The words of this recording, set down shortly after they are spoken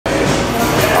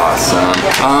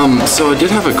So I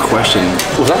did have a question.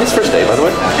 Was that his first day, by the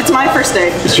way? It's my first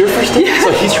day. It's your first day? Yeah.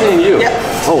 So he's training you? Yeah.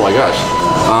 Oh my gosh.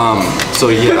 So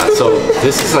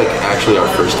this is like actually our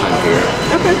first time here.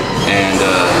 Okay. And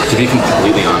to be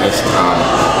completely honest,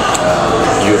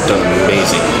 you have done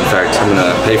amazing. In fact, I'm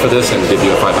gonna pay for this and give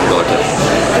you a $500 tip.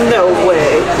 No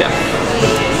way. Yeah.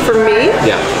 For me?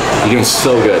 Yeah. You're doing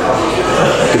so good.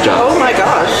 Good job. Oh my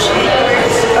gosh.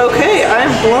 Okay, I'm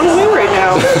blown away right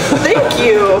now. Thank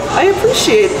you. I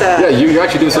appreciate that. Yeah, you're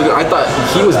actually doing so good. I thought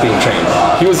he was being trained.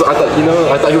 I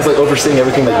thought he was like overseeing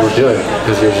everything that you were doing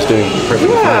because you're just doing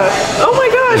perfectly fine. Oh my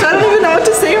gosh, I don't even know what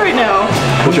to say right now.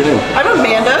 What's your name? I'm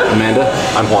Amanda. Amanda.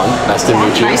 I'm Juan. Nice to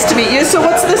meet you. Nice to meet you. So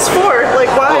what's this for? Like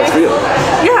why? Oh, it's real.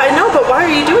 Yeah, I know, but why are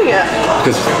you doing it?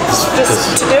 Because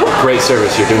Just to do? Great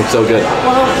service. You're doing so good.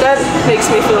 Well, that makes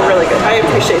me feel really good. I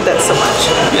appreciate that so much.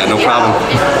 Yeah, no problem.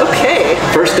 Okay.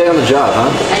 First day on the job, huh?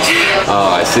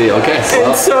 Oh, I see. Okay.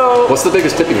 Well, And so, what's the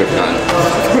biggest tip you've ever gotten?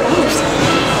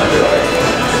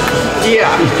 yeah,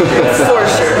 for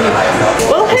sure.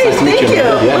 Well, hey, nice to meet thank you.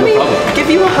 Yeah, Let no me problem. give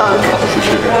you a hug.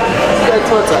 That's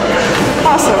what's up.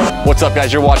 Awesome. What's up,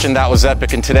 guys? You're watching That Was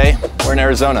Epic, and today we're in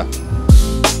Arizona.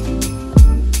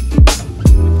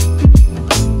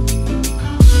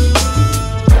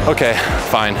 Okay,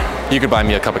 fine. You could buy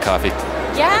me a cup of coffee.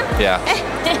 Yeah? Yeah.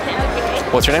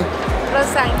 Okay. What's your name?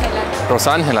 Rosangela.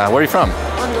 Rosangela. Where are you from?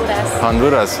 Honduras.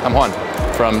 Honduras. I'm Juan,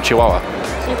 from Chihuahua.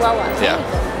 Chihuahua. Yeah,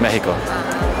 Mexico.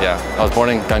 Yeah, I was born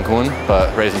in Cancún,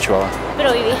 but raised in Chihuahua.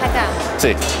 Pero vivís acá.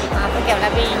 Sí. Porque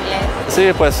hablas bien inglés.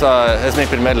 Sí, pues es mi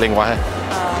primer lenguaje.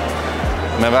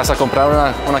 ¿Me vas a comprar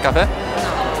una café?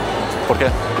 No. ¿Por qué?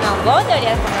 No, vos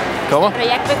deberías comprar. ¿Cómo? Pero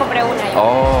ya me compré una yo.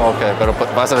 Oh, ok. ¿Pero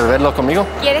vas a beberlo conmigo?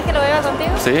 ¿Quieres que lo beba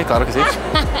contigo? Sí, claro que sí.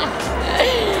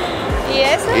 ¿Y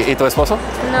eso? ¿Y tu esposo?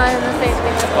 No,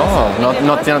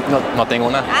 no sé. No tengo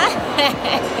una.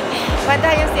 ¿Cuántos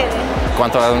años tienes?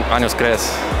 ¿Cuántos años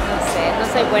crees? No sé, no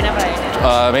soy buena para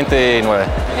dinero. 29.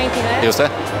 29. ¿Y usted?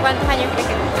 ¿Cuántos años crees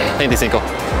que tienes? 25.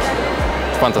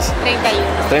 ¿Cuántos? 31.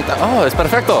 30. Oh, es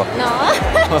perfecto. No.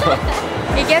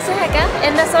 ¿Y qué haces acá?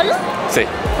 ¿Andas solo? Sí.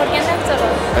 ¿Por qué andas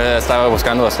solo? Estaba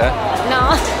buscando a usted.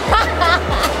 No.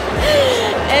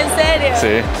 ¿En serio?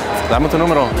 Sí. Dame tu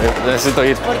número. Necesito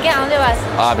ir. ¿Por qué? ¿A dónde vas?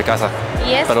 A mi casa.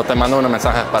 ¿Y eso? Pero te mando un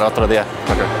mensaje para otro día.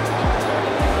 Okay.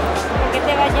 ¿Por qué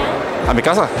te vas ya? ¿A mi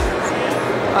casa?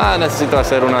 Sí. Necesito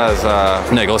hacer unos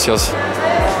negocios.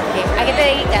 Okay. ¿A qué te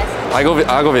dedicas?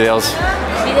 Hago videos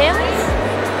 ¿Videos?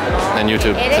 en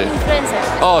YouTube. ¿Eres Sí. influencer?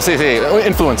 Oh, sí,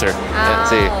 influencer. Ah,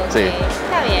 Sí, okay. sí.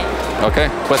 Está bien.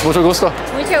 Ok, pues mucho gusto.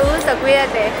 Mucho gusto,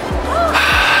 cuídate.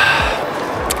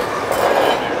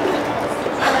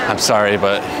 I'm sorry,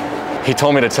 but he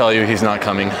told me to tell you he's not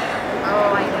coming. Oh,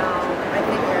 I know. I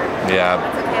figured. Yeah.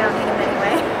 That's okay, I don't need him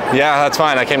anyway. Yeah, that's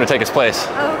fine. I came to take his place.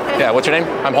 Oh, okay. Yeah, what's your name?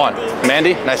 I'm Juan.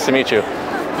 Mandy, nice to meet you.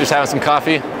 Just having some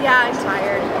coffee? Yeah, I'm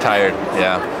tired. Tired,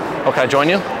 yeah. Oh, can I join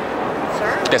you?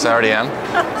 Sure. Guess I already am.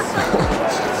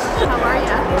 How are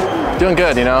you? Doing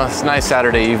good, you know. It's a nice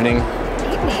Saturday evening.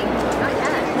 Evening? Not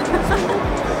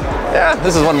yet. Yeah,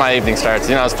 this is when my evening starts.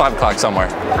 You know, it's 5 o'clock somewhere.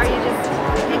 Are you just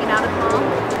hanging out at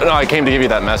home? No, I came to give you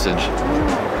that message.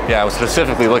 Yeah, I was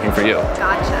specifically looking for you.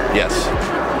 Gotcha. Yes.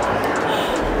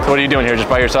 So what are you doing here? Just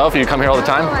by yourself? You come here all the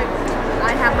time? No,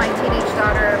 I have my teenage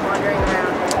daughter wandering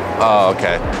around. Oh,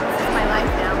 okay. This is my life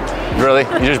now. Really?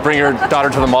 You just bring your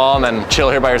daughter to the mall and then chill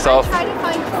here by yourself? I try to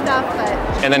find stuff,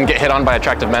 but And then get hit on by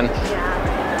attractive men? yeah.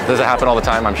 Does it happen all the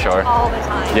time? I'm sure. All the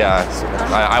time. Yeah,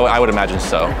 I would imagine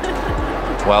so.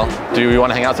 Well, do you want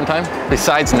to hang out sometime?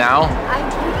 Besides now? I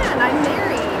can. I'm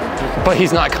married. But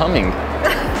he's not coming.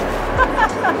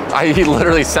 He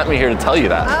literally sent me here to tell you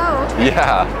that. Oh, okay.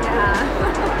 Yeah. Yeah.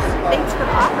 Thanks for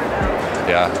the offer, though.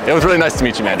 Yeah. It was really nice to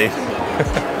meet you, Mandy.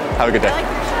 Have a good day. I like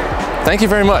your shirt. Thank you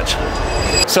very much.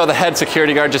 So the head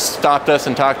security guard just stopped us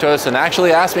and talked to us and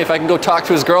actually asked me if I can go talk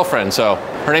to his girlfriend. So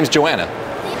her name's Joanna.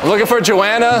 I'm looking for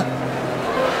Joanna.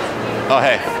 Oh,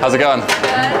 hey, how's it going? Good.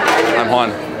 How are you? I'm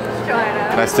Juan.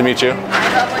 Joanna. Nice to meet you. I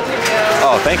love what you do.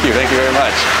 Oh, thank you very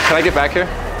much. Can I get back here?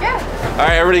 Yeah. All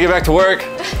right, everybody get back to work.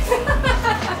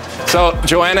 So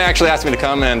Joanna actually asked me to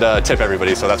come and tip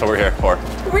everybody, so that's what we're here for.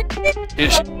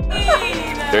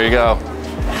 There you go.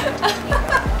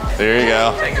 There you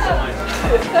go.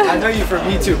 I know you from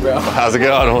YouTube, bro. How's it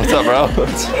going? What's up, bro?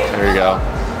 There you go.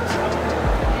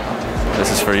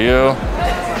 This is for you.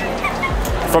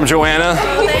 From Joanna.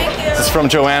 Oh, thank you. This is from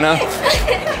Joanna.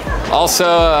 Also,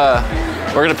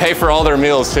 we're gonna pay for all their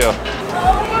meals too.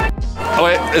 Oh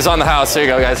wait, it's on the house. Here you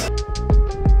go, guys.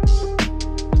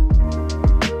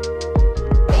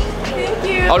 Thank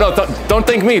you. Oh no, don't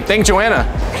thank me. Thank Joanna.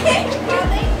 Thank you.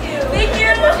 Thank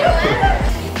you.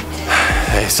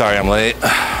 Sorry I'm late.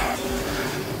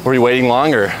 Were you waiting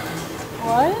long or?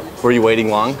 What? Were you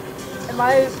waiting long? Am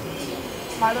I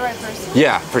the right person?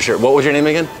 Yeah, for sure. What was your name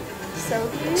again?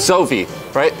 Sophie? Sophie,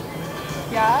 right?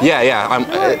 Yeah? Yeah.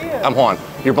 Who are you? I'm Juan.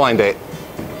 Your blind date.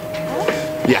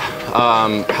 What? Yeah.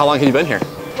 How long have you been here?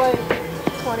 Like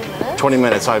 20 minutes? 20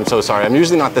 minutes. I'm so sorry. I'm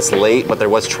usually not this late, but there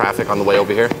was traffic on the way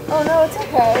over here. Oh no, it's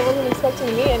okay. I wasn't expecting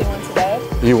to meet anyone today.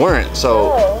 You weren't, so.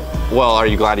 No. Well, are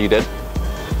you glad you did?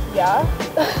 Yeah?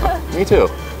 Me too.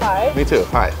 Hi. Me too.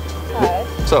 Hi. Hi.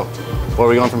 So, where are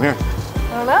we going from here? I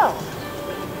don't know.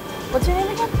 What's your name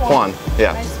again? Juan.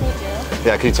 Yeah. Nice to meet you.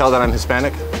 Yeah, can you tell that I'm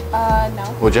Hispanic?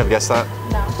 No. Would you have guessed that?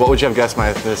 No. What would you have guessed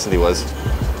my ethnicity was?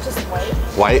 Just white.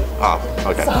 White? Oh,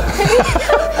 okay.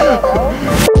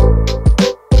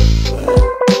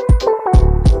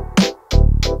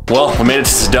 Well, we made it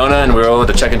to Sedona and we were able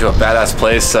to check into a badass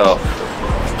place, so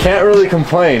can't really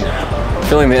complain.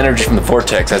 Feeling the energy from the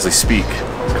vortex as we speak.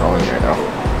 It's calling me right now.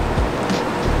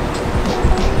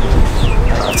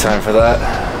 I don't have time for that.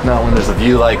 Not when there's a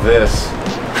view like this.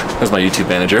 That's my YouTube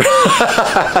manager.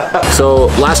 So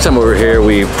last time we were here,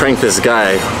 we pranked this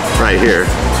guy right here.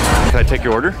 Can I take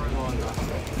your order?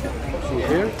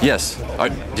 Here? Yes.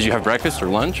 Did you have breakfast or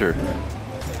lunch or?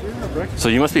 So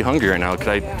you must be hungry right now.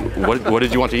 What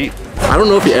did you want to eat? I don't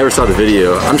know if you ever saw the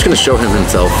video. I'm just gonna show him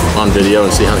himself on video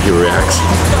and see how he reacts.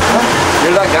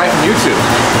 You're that guy from YouTube.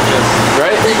 Yes.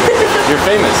 Right? You're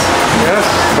famous. Yes.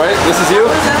 Right? This is you?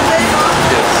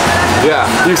 Yes. Yeah.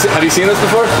 Have you seen this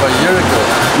before? A year ago.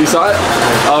 You saw it?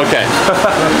 Okay.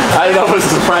 I don't know if it's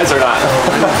a surprise or not.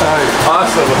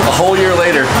 Awesome. A whole year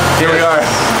later, here we are.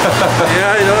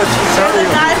 Yeah, I know. You're the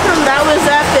guy from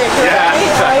ThatWasEpic, right? Yeah.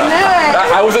 I knew it.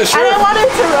 I wasn't sure. I didn't want to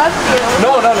interrupt you.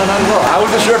 No, not at all. I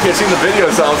wasn't sure if you had seen the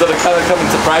video, so I was gonna kind of come and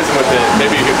surprise him with it.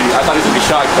 Maybe he could be. I thought he would be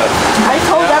shocked, but. I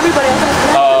told everybody. I was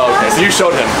like, Oh, okay. So you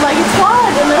showed him. like, it's fun.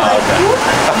 And they're like, okay.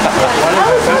 I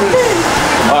was nothing.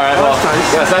 All right. Well,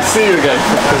 yes, nice to see you again.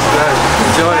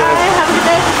 Enjoy it. Have a good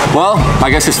day. Well, I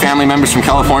guess his family members from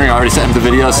California already sent him the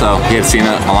video, so he had seen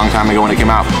it a long time ago when it came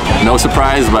out. No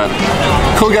surprise, but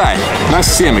cool guy. Nice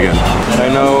to see him again. I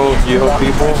know you help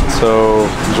people, so I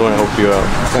just want to help you out.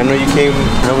 I know you came,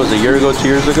 that was a year ago, 2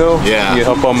 years ago? Yeah. You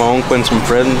helped out my uncle and some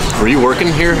friends. Were you working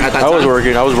here at that time? I was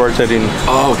working, I was bartending.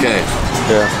 Oh, okay.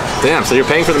 Yeah. Damn, so you're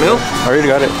paying for the meal? I already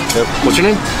got it. Yep. What's your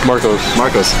name? Marcos.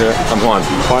 Marcos. Yeah. I'm Juan.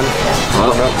 Juan?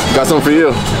 Well, got something for you.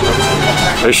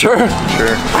 Are you sure?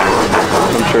 Sure.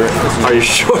 I'm sure. Are you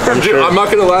sure? I'm sure. I'm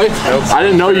not gonna lie. Nope. I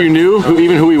didn't know you knew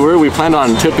even who we were. We planned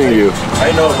on tipping you.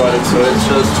 I know about it, so it's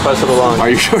just pass it along. Are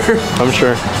you sure? I'm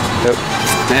sure. Yep.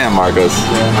 Damn, Marcos.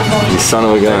 You son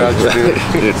of a gun.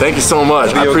 Dude, thank you so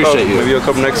much. I appreciate you. Maybe you'll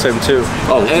come next time too.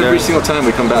 Oh, every single time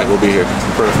we come back, we'll be here.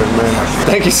 Perfect, man.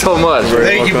 Thank you so much.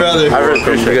 Thank you, brother. I really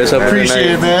appreciate you guys.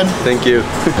 Appreciate it, man. Thank you.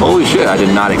 Holy shit, I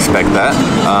did not expect that.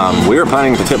 We were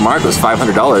planning to tip Marcos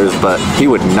 $500, but he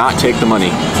would not take the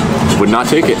money. Would not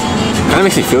take it. Kind of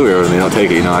makes me feel weird when they don't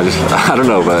take it, you know. I don't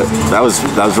know, but that was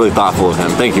really thoughtful of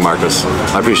him. Thank you, Marcos.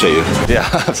 I appreciate you. Yeah,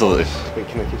 absolutely. Wait,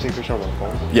 can I keep taking a picture on my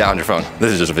phone? Yeah, on your phone.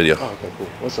 This is just a video. Oh, okay, cool.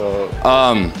 What's up?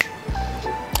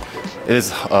 It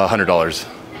is $100.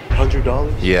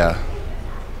 $100? Yeah.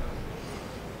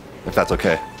 If that's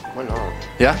okay. Why not?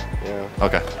 Yeah? Yeah.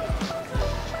 Okay.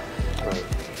 Alright.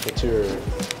 What's your...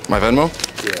 My Venmo?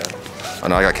 Yeah. Oh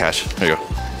no, I got cash. Here you go.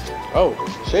 Oh,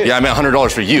 shit. Yeah, I meant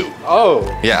 $100 for you. Oh.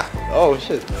 Yeah. Oh,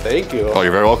 shit. Thank you. Oh,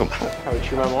 you're very welcome. How would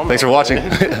treat my mom? Thanks for watching.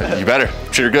 You better.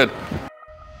 Sure you're good.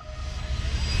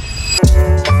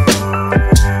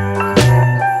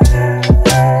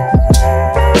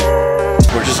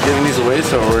 We're just giving these away,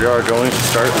 so we are going to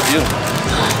start with you.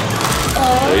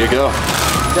 There you go.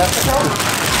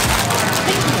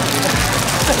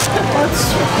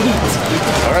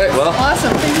 All right, well.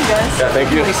 Awesome. Thank you, guys. Yeah,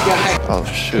 thank you. Oh,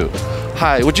 shoot.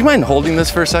 Hi, would you mind holding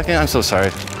this for a second? I'm so sorry.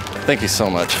 Thank you so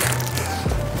much.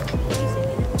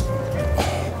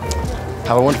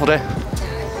 Have a wonderful day.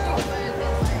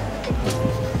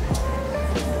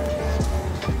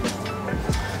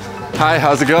 Hi,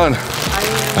 how's it going? I'm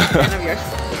a fan of yours.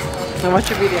 I watch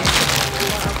your video.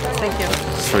 Thank you.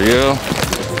 This is for you.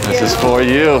 This is for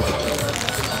you.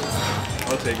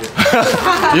 I'll take it.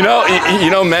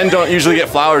 You know, men don't usually get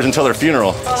flowers until their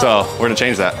funeral, so we're gonna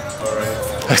change that. All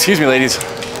right. Excuse me, ladies.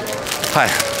 Hi.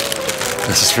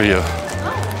 This is for you.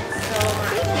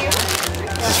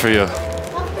 This is for you.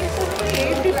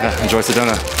 Yeah, enjoy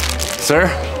Sedona. Sir?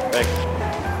 Thanks.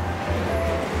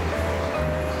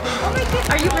 Oh my god,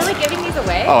 are you really giving these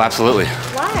away? Oh, absolutely.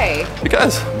 Why?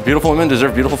 Because beautiful women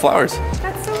deserve beautiful flowers.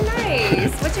 That's so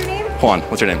nice. What's your name? Juan,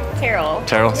 what's your name? Carol.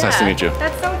 Carol, it's nice to meet you.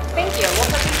 That's so, thank you. We'll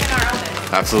put these in our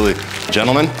office. Absolutely.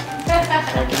 Gentlemen,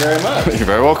 Thank you very much. You're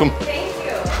very welcome. Thank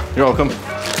you. You're welcome.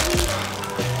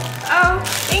 Oh,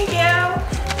 thank you.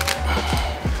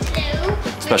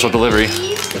 Hello. Special delivery.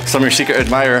 Some of your secret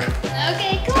admirer.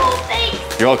 Okay, cool.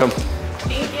 Thanks. You're welcome.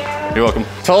 Thank you. You're welcome.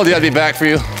 Told you I'd be back for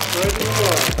you.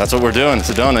 That's what we're doing. It's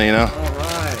a donut, you know.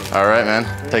 All right, man.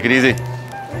 Take it easy.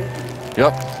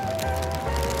 Yep.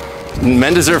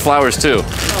 Men deserve flowers too.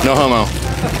 No homo.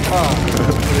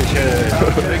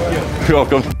 You're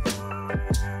welcome.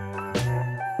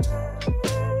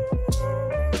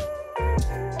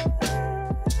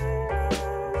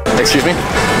 Excuse me?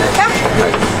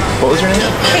 What was your name?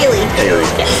 Haley. Haley.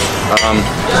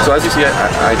 So as you see,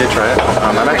 I did try it.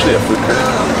 I'm actually a food critic.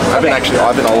 I've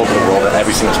been all over the world at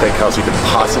every single steakhouse you could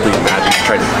possibly imagine. I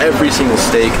tried every single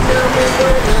steak,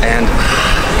 and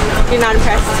You're not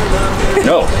impressed?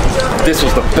 no, this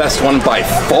was the best one by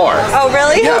far. Oh,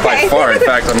 really? Yeah, Okay. by far. In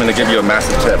fact, I'm gonna give you a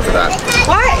massive tip for that.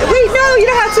 Why? Wait, no, you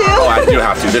don't have to. Oh, I do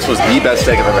have to. This was the best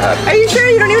steak I've ever had. Are you sure?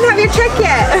 You don't even have your check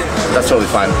yet. That's totally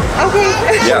fine. Okay.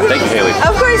 Yeah, thank you, Haley.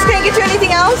 Of course, can I get you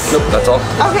anything else? Nope, that's all.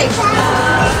 Okay.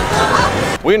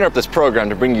 We interrupt this program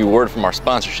to bring you word from our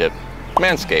sponsorship,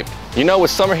 Manscaped. You know,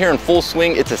 with summer here in full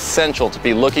swing, it's essential to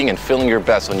be looking and feeling your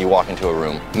best when you walk into a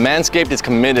room. Manscaped is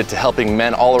committed to helping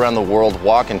men all around the world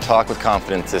walk and talk with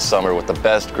confidence this summer with the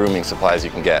best grooming supplies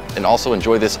you can get. And also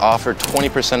enjoy this offer,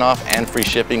 20% off and free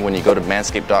shipping when you go to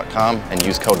manscaped.com and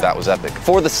use code ThatWasEpic.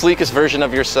 For the sleekest version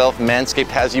of yourself, Manscaped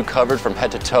has you covered from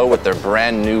head to toe with their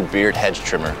brand new beard hedge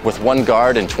trimmer. With 1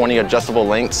 guard and 20 adjustable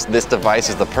lengths, this device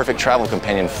is the perfect travel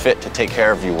companion fit to take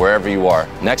care of you wherever you are.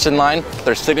 Next in line,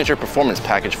 their signature performance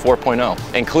package 4.0.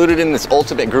 Included in this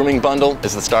ultimate grooming bundle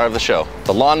is the star of the show,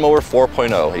 the Lawnmower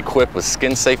 4.0, equipped with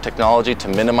skin-safe technology to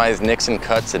minimize nicks and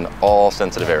cuts in all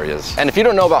sensitive areas. And if you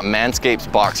don't know about Manscaped's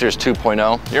Boxers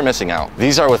 2.0, you're missing out.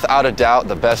 These are without a doubt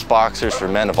the best boxers for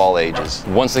men of all ages.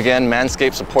 Once again,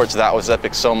 Manscaped supports That Was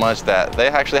Epic so much that they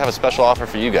actually have a special offer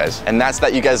for you guys. And that's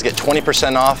that you guys get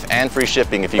 20% off and free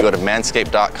shipping if you go to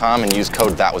manscaped.com and use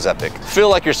code ThatWasEpic. Feel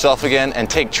like yourself again and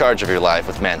take charge of your life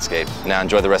with Manscaped. Now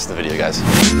enjoy the rest of the video, guys.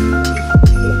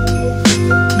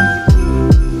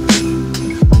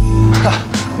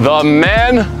 The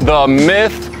man, the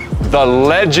myth, the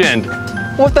legend.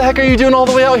 What the heck are you doing all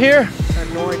the way out here? I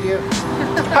have no idea.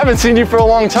 I haven't seen you for a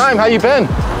long time. How you been?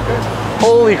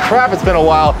 Holy crap, it's been a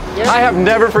while. I have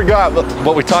never forgot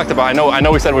what we talked about. I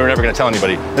know we said we were never gonna tell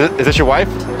anybody. Is this your wife?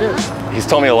 It is. He's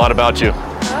told me a lot about you.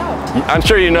 Oh. I'm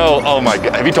sure you know, oh my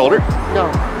God, have you told her?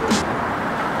 No.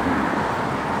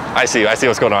 I see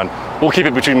what's going on. We'll keep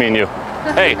it between me and you.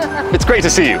 Hey, it's great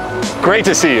to see you. Great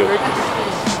to see you.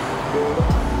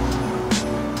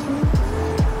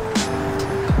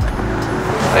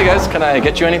 Hey guys, can I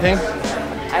get you anything?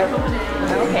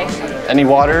 Okay. Any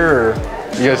water or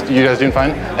you guys doing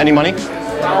fine? Any money?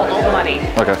 All the money.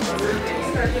 Okay.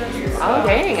 Oh,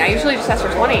 dang. I usually just ask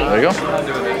for 20. There you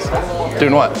go.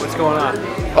 Doing what? What's going on?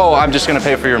 Oh, I'm just gonna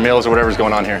pay for your meals or whatever's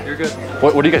going on here. You're good.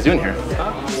 What are you guys doing here?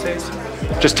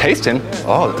 Just tasting?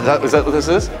 Oh, is that what this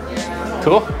is?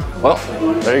 Cool. Well,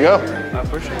 there you go. I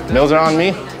appreciate it. Meals are on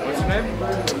me. What's your name?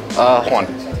 Juan.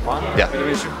 Juan? Yeah. Good to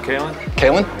meet you. Kaylin?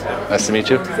 Kaylin? Nice to meet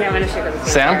you. Sam, I'm gonna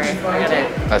Sam? Sorry. Forget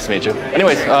it. Nice to meet you.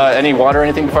 Anyways, any water or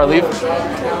anything before I leave? Did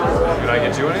I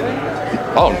get you anything?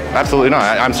 Oh, absolutely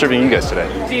not. I'm serving you guys today.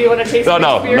 Do you want to taste No, my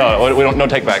no, experience? no. We don't. No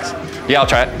take backs. Yeah, I'll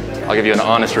try it. I'll give you an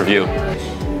honest review.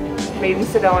 Made in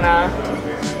Sedona.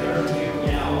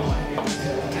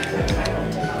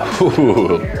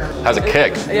 Ooh, has a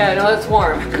kick. Yeah, no, it's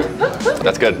warm.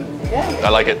 That's good. Yeah. I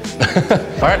like it.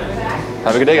 All right.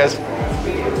 Have a good day, guys.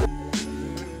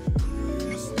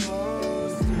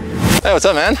 Hey, what's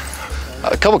up, man?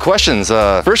 A couple questions.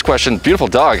 First question, beautiful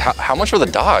dog. How much for the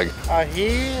dog?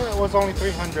 He was only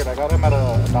 300. I got him at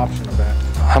an adoption event.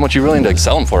 How much are you willing to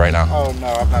sell him for right now? Oh no,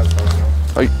 I'm not selling him.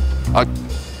 Are you,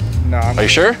 No, are you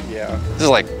sure? Yeah. This is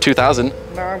like 2,000.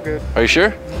 No, I'm good. Are you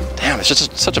sure? Damn, it's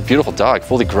just such a beautiful dog,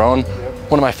 fully grown.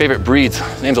 One of my favorite breeds.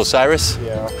 His name's Osiris.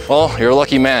 Yeah. Well, you're a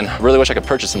lucky man. Really wish I could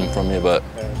purchase him from you, but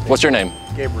what's your name?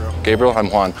 Gabriel. Gabriel, I'm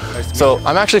Juan. Nice to So meet you.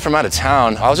 I'm actually from out of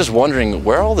town. I was just wondering,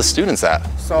 where are all the students at?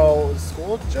 So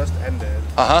school just ended.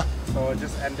 Uh-huh. So it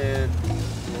just ended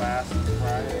last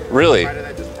Friday. Really? Friday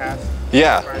that just passed.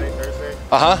 Yeah. Friday, Thursday.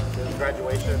 Uh-huh. It was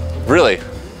graduation. Really?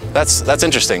 That's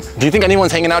interesting. Do you think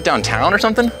anyone's hanging out downtown or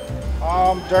something?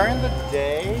 During the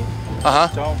day, Uh-huh.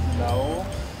 don't know.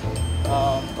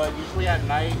 But usually at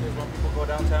night is when people go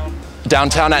downtown.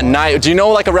 Downtown at night. Do you know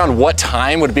like around what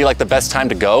time would be like the best time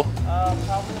to go?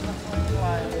 Probably between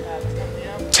like at 10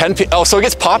 p.m. 10 p.m. Oh, so it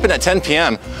gets popping at 10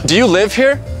 p.m. Do you live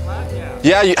here?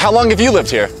 Yeah. Yeah. How long have you lived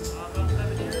here? About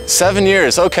 7 years. 7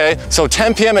 years, okay. So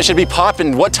 10 p.m. it should be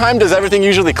popping. What time does everything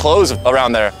usually close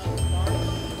around there?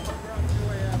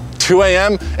 2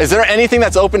 a.m.? Is there anything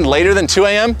that's open later than 2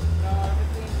 a.m.?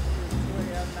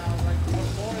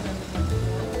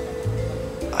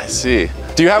 I see.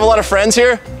 Do you have a lot of friends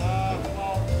here?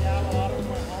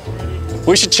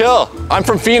 We should chill. I'm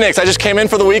from Phoenix. I just came in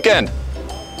for the weekend.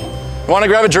 You want to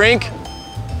grab a drink?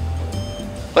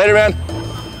 Later, man.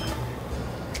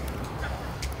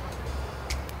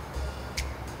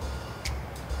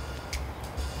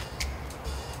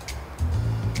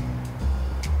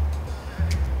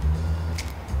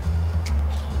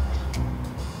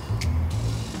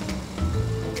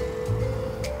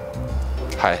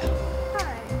 Hi.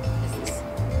 Hi. Is this?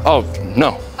 Oh,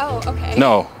 no. Oh, okay.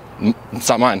 No, it's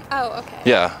not mine. Oh, okay.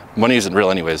 Yeah, money isn't real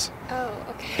anyways. Oh,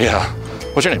 okay. Yeah.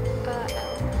 What's your name?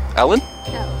 Elle. Ellen?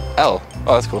 Elle. Elle.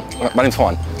 Oh, that's cool. Yeah. My name's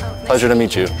Juan. Oh, nice Pleasure to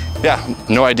meet you. Yeah,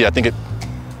 no idea. I think it,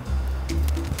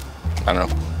 I don't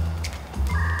know.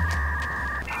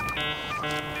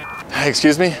 Hey,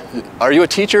 excuse me. Are you a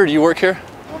teacher? Do you work here?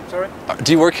 I'm sorry?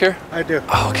 Do you work here? I do.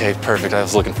 Oh, okay, perfect. I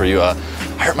was looking for you. I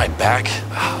hurt my back.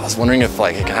 I was wondering if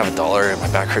like I can have $1.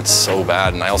 My back hurts so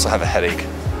bad, and I also have a headache.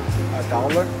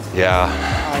 $1? Yeah.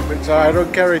 So I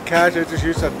don't carry cash, I just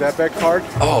use a debit card.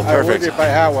 Oh, I would perfect. if I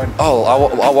have one. Oh,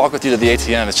 I'll walk with you to the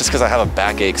ATM. It's just because I have a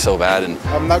backache so bad, and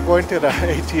I'm not going to the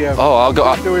ATM. oh, I'll go.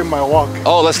 I'm doing my walk.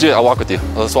 Oh, let's do it. I'll walk with you.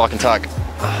 Let's walk and talk.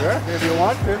 Sure, if you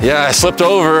want to. Yeah, I slipped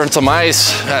over some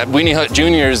ice at Weenie Hut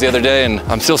Junior's the other day, and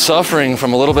I'm still suffering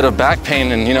from a little bit of back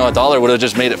pain, and you know, $1 would have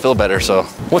just made it feel better. So,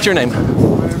 what's your name?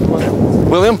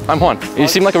 William? I'm Juan. You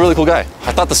seem like a really cool guy.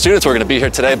 I thought the students were gonna be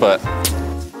here today, but...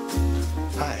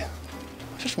 Hi.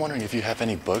 I was just wondering if you have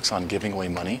any books on giving away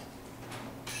money?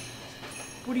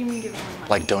 What do you mean giving away money?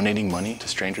 Like donating money to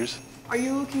strangers? Are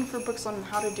you looking for books on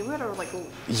how to do it or like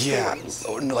Yeah, stories?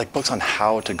 or like books on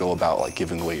how to go about like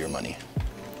giving away your money.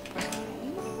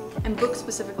 And books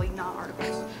specifically, not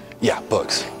articles. Yeah,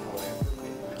 books.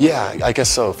 Yeah, I guess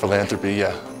so. Philanthropy,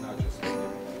 yeah.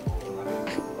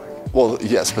 Well,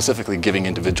 yeah, specifically giving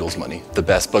individuals money. The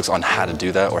best books on how to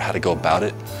do that or how to go about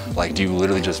it. Like, do you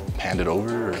literally just hand it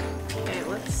over? Or? Okay,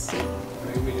 let's see.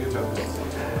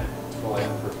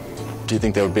 Do you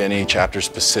think there would be any chapters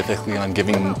specifically on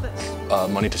giving What about this?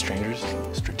 money to strangers?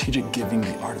 Strategic giving,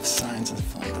 the art of science and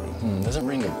philanthropy. Doesn't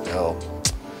ring a bell.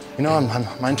 You know,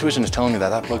 my intuition is telling me that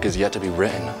that book is yet to be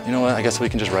written. You know what? I guess we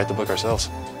can just write the book ourselves.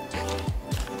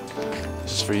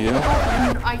 This is for you.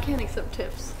 I can't accept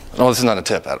tips. No, this is not a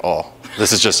tip at all.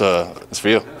 This is just it's for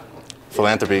you.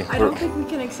 Philanthropy. I don't think we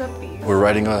can accept these. We're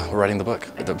writing the book.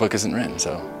 The book isn't written,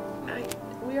 so.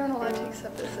 We aren't allowed to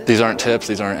accept this. These aren't tips,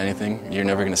 these aren't anything. You're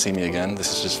never gonna see me again.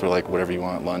 This is just for like whatever you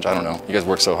want, lunch, I don't know. You guys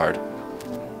work so hard.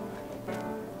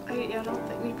 I don't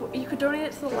think you could donate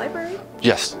it to the library.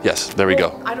 Yes, there we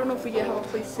go. I don't know if we have a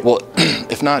place to. Well,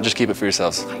 if not, just keep it for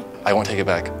yourselves. I won't take it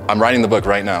back. I'm writing the book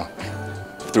right now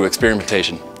through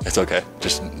experimentation. It's okay,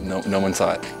 just no one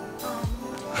saw it.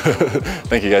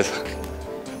 Thank you guys.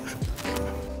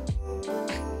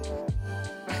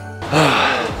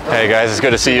 Hey guys, it's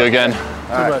good to see you again.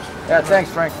 Yeah, thanks,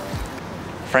 Frank.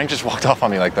 Frank just walked off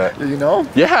on me like that. Do you know?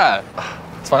 Yeah,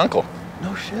 it's my uncle.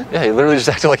 No shit. Yeah, he literally just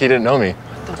acted like he didn't know me.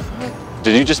 What the fuck?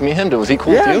 Did you just meet him? Was he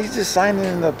cool Yeah, with you? he's just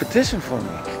signing the petition for me.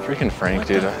 Freaking Frank, What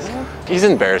dude. the fuck? He's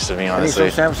embarrassed of me, And he's honestly.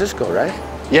 from San Francisco, right?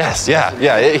 Yes, yeah.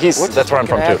 What's That's where I'm his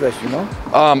from too. address, you know?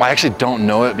 I actually don't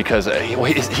know it because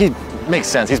he makes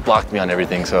sense. He's blocked me on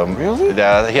everything, so. Really?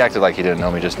 Yeah, he acted like he didn't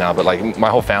know me just now, but like my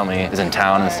whole family is in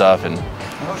town and stuff, and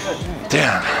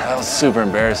damn, that was super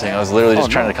embarrassing. I was literally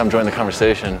just trying to come join the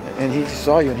conversation. And he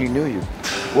saw you and he knew you.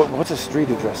 What's a street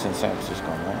address in San Francisco,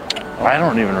 man? I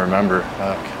don't even remember.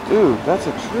 Dude, that's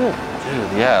a trip.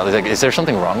 Dude, yeah. Like, is there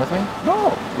something wrong with me?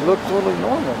 No, you look totally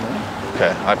normal, man. Okay,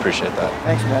 I appreciate that.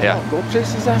 Thanks, man. Yeah. No, go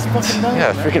chase his ass fucking down.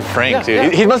 Yeah, man. freaking Frank, Yeah,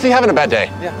 dude. yeah. He must be having a bad day.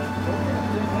 Yeah.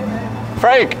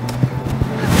 Frank!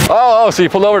 Oh, so you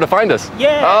pulled over to find us?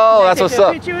 Yeah. Oh, Can I that's take what's a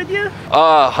up. picture with you?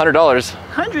 $100.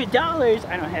 $100?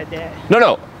 I don't have that.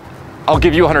 No. I'll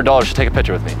give you $100 to take a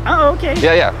picture with me. Oh, okay.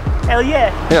 Yeah. Hell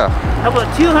yeah. Yeah. How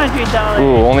about $200?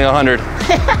 Ooh, only 100.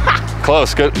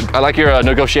 Close, good. I like your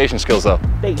negotiation skills though.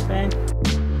 Thanks, man.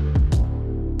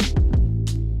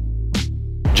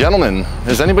 Gentlemen,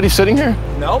 is anybody sitting here?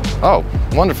 Nope. Oh,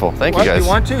 wonderful. Thank you guys. You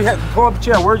want to? Yeah, pull up a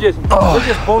chair. We're just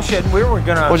bullshitting. We were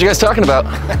gonna. What you guys talking about?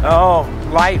 Oh,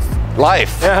 life.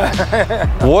 Life.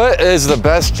 What is the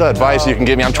best advice you can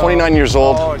give me? I'm 29 years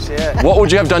old. Oh shit. What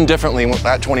would you have done differently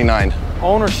at 29?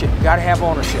 Ownership. You gotta have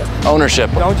ownership.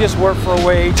 Ownership. Don't just work for a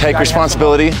wage. Take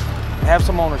responsibility. have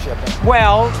some ownership.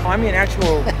 Well, I mean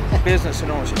actual business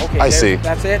and ownership. Okay, I see.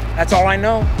 That's it. That's all I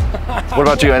know. What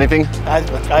about you? Anything?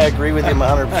 I agree with him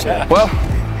 100%. Well,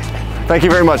 thank you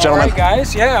very much, gentlemen. All right,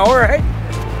 guys. Yeah, all right.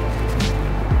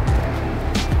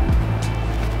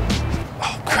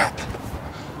 Oh, crap.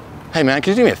 Hey, man,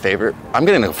 can you do me a favor? I'm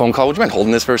getting a phone call. Would you mind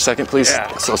holding this for a second, please?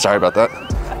 Yeah. So sorry about that.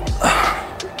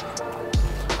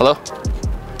 Hello?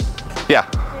 Yeah.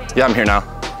 Yeah, I'm here now.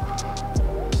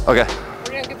 Okay.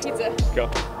 We're gonna get pizza. Go.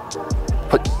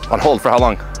 Put on hold for how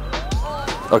long?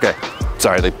 Okay.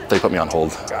 Sorry, they put me on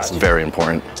hold. It's very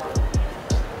important.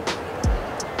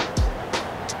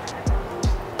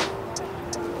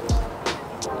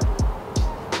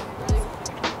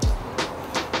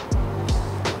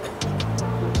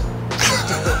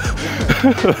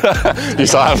 You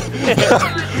saw him?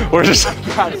 We're just,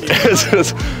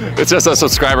 it's just a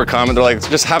subscriber comment. They're like,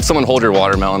 just have someone hold your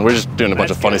watermelon. We're just doing a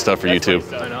bunch of funny stuff for YouTube.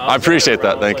 I appreciate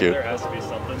that, thank you. There has to be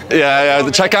something. Yeah,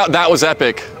 check out That Was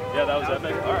Epic. Yeah, that was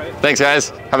epic. All right. Thanks, guys.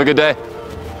 Have a good day.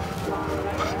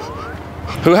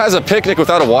 Who has a picnic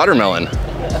without a watermelon?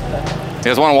 You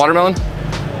guys want a watermelon?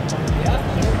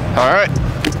 Yeah. All right.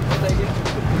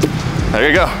 There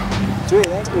you go. Sweet,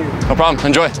 thank you. No problem.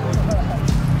 Enjoy.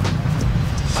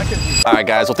 All right,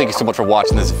 guys. Well, thank you so much for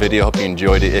watching this video. Hope you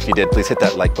enjoyed it. If you did, please hit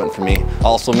that like button for me.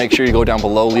 Also, make sure you go down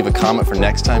below, leave a comment for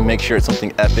next time. Make sure it's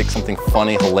something epic, something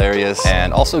funny, hilarious.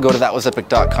 And also go to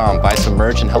ThatWasEpic.com, buy some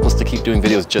merch, and help us to keep doing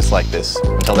videos just like this.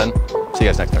 Until then, see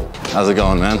you guys next time. How's it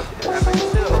going, man?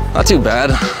 Not too bad.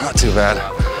 Not too bad.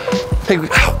 Hey,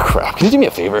 oh crap. Can you do me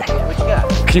a favor? What you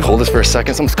got? Can you hold this for a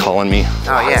second? Someone's calling me.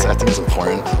 Oh, yeah. I think it's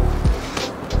important.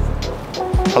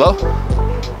 Hello?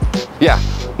 Yeah.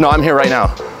 No, I'm here right now.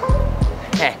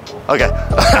 Hey. Okay.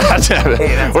 Damn it.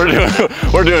 Hey,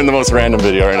 we're doing the most random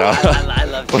video right now. I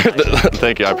love you.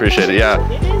 Thank you. I appreciate it. Yeah.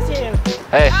 It is him.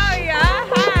 Hey. Oh yeah,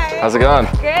 hi. How's it going?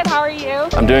 Good, how are you?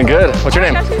 I'm doing good. What's your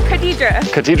name? Khadidra.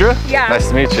 Khadidra? Yeah. Nice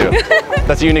to meet you.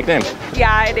 That's a unique name.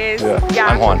 Yeah, it is. Yeah.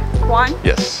 I'm Juan. Juan?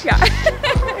 Yes. Yeah.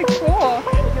 Cool.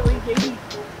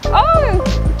 Oh,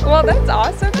 well that's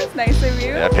awesome. That's nice of you.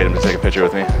 Yeah, I paid him to take a picture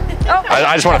with me. Oh.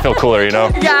 I just want to feel cooler, you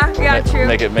know? Yeah, true.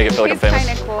 Make it feel like I'm famous.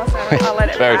 He's kind of cool, so I'll let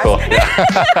it Very pass. cool.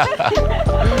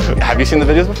 Yeah. Have you seen the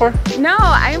videos before? No,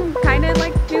 I'm kind of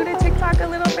like new to TikTok a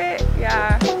little bit.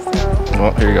 Yeah, so.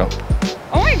 Well, here you go.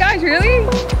 Oh my gosh, really?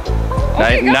 Oh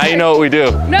my Now gosh. you know what we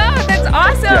do. No, that's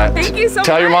awesome. Yeah. Thank you so much.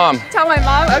 Tell your mom. Tell my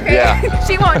mom? Okay. Yeah.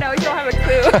 She won't know. She'll have a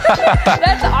clue.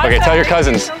 That's awesome. Okay, tell your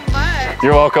cousins. Thank you so much.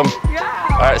 You're welcome. Yeah.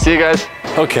 All right, see you guys.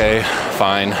 Okay,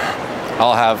 fine.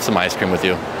 I'll have some ice cream with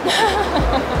you.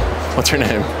 What's your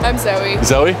name? I'm Zoe.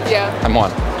 Zoe? Yeah. I'm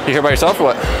Juan. You here by yourself or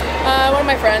what? One of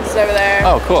my friends is over there.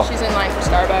 Oh, cool. She's in line for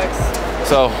Starbucks.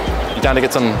 So, you down to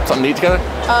get something to eat together?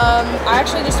 I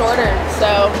actually just ordered,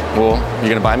 so Well, you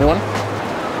gonna buy me one?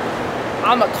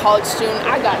 I'm a college student.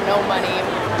 I got no money.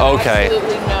 Okay.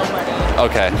 Absolutely no money.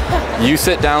 Okay. You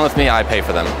sit down with me, I pay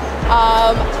for them.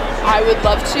 I would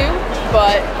love to,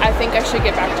 but I think I should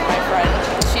get back to my friend.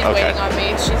 She's Okay. waiting on me.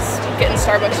 She's getting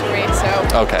Starbucks for me,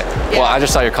 so. Okay. Yeah. Well, I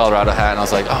just saw your Colorado hat and I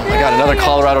was like, oh my God, another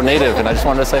Colorado native, and I just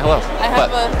wanted to say hello. I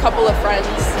have a couple of friends.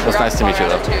 It's nice to meet you,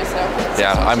 though. Too, so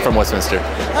Yeah, I'm from Westminster.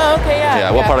 Oh, okay, yeah.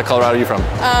 Yeah, what part of Colorado are you from?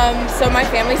 So my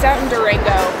family's out in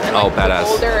Durango. In, like,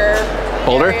 badass. The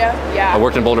Boulder? area. Yeah. I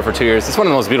worked in Boulder for 2 years. It's one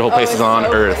of the most beautiful places it's on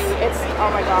so earth. pretty. It's, oh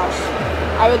my gosh.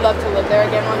 I would love to live there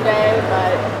again one day,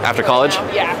 but. After right college?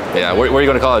 now, yeah. Yeah, where are you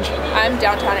going to college? I'm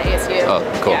downtown at ASU. Oh,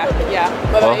 cool. Yeah.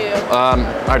 What about you?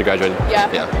 I already graduated.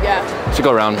 Yeah. Should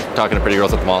go around talking to pretty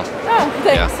girls at the mall. Oh,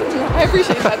 thanks. I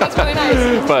appreciate that. That's really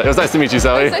nice. But it was nice to meet you,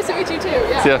 Zoe. It's nice to meet you too.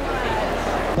 Yeah. See ya.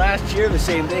 Last year, the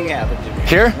same thing happened to me.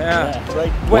 Here? Yeah.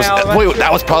 Right. Wait,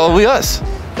 that was probably us.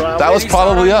 That was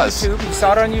probably us. You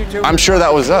saw it on YouTube. I'm sure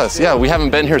that was us. Yeah, we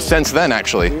haven't been here since then,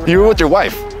 actually. You were with your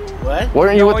wife. What?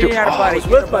 Weren't you with your? I was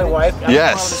with my wife.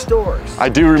 Yes. The stores. I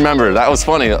do remember. That was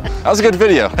funny. That was a good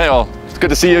video. Hey, well, it's good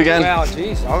to see you again. Well,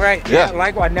 geez. All right. Yeah.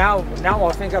 Likewise. Now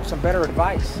I'll think up some better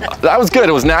advice. That was good.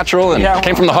 It was natural and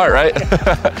came from the heart, right?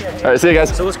 All right, see you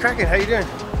guys. So what's cracking? How you doing?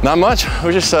 Not much.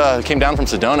 We just came down from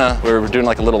Sedona. We were doing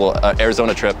like a little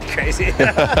Arizona trip. Crazy.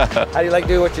 How do you like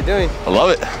doing what you're doing? I love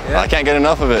it. Yeah? I can't get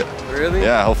enough of it. Really?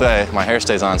 Yeah, hopefully my hair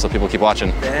stays on so people keep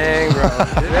watching. Dang, bro.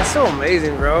 Dude, that's so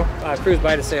amazing, bro. I cruised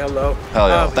by to say hello. Hell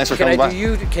yeah. Thanks for coming by.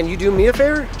 Can you do me a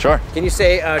favor? Sure. Can you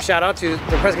say shout out to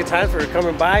the Prescott Times for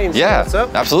coming by and saying what's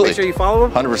up? Absolutely. Make sure you follow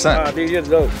them. 100%. Dude, you're the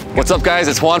dope. What's up, guys?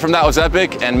 It's Juan from That Was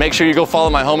Epic, and make sure you go follow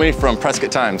my homie from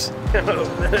Prescott Times.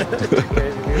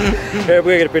 Hey,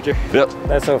 we get a picture. Yep.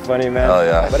 That's so funny, man. Oh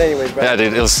yeah. But anyways, bro. Yeah,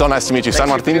 dude, it was so nice to meet you. San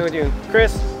Thanks for Martin. doing you.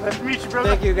 Chris, nice to meet you, brother.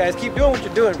 Thank you, guys. Keep doing what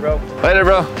you're doing, bro. Later,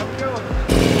 bro.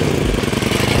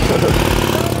 Bye.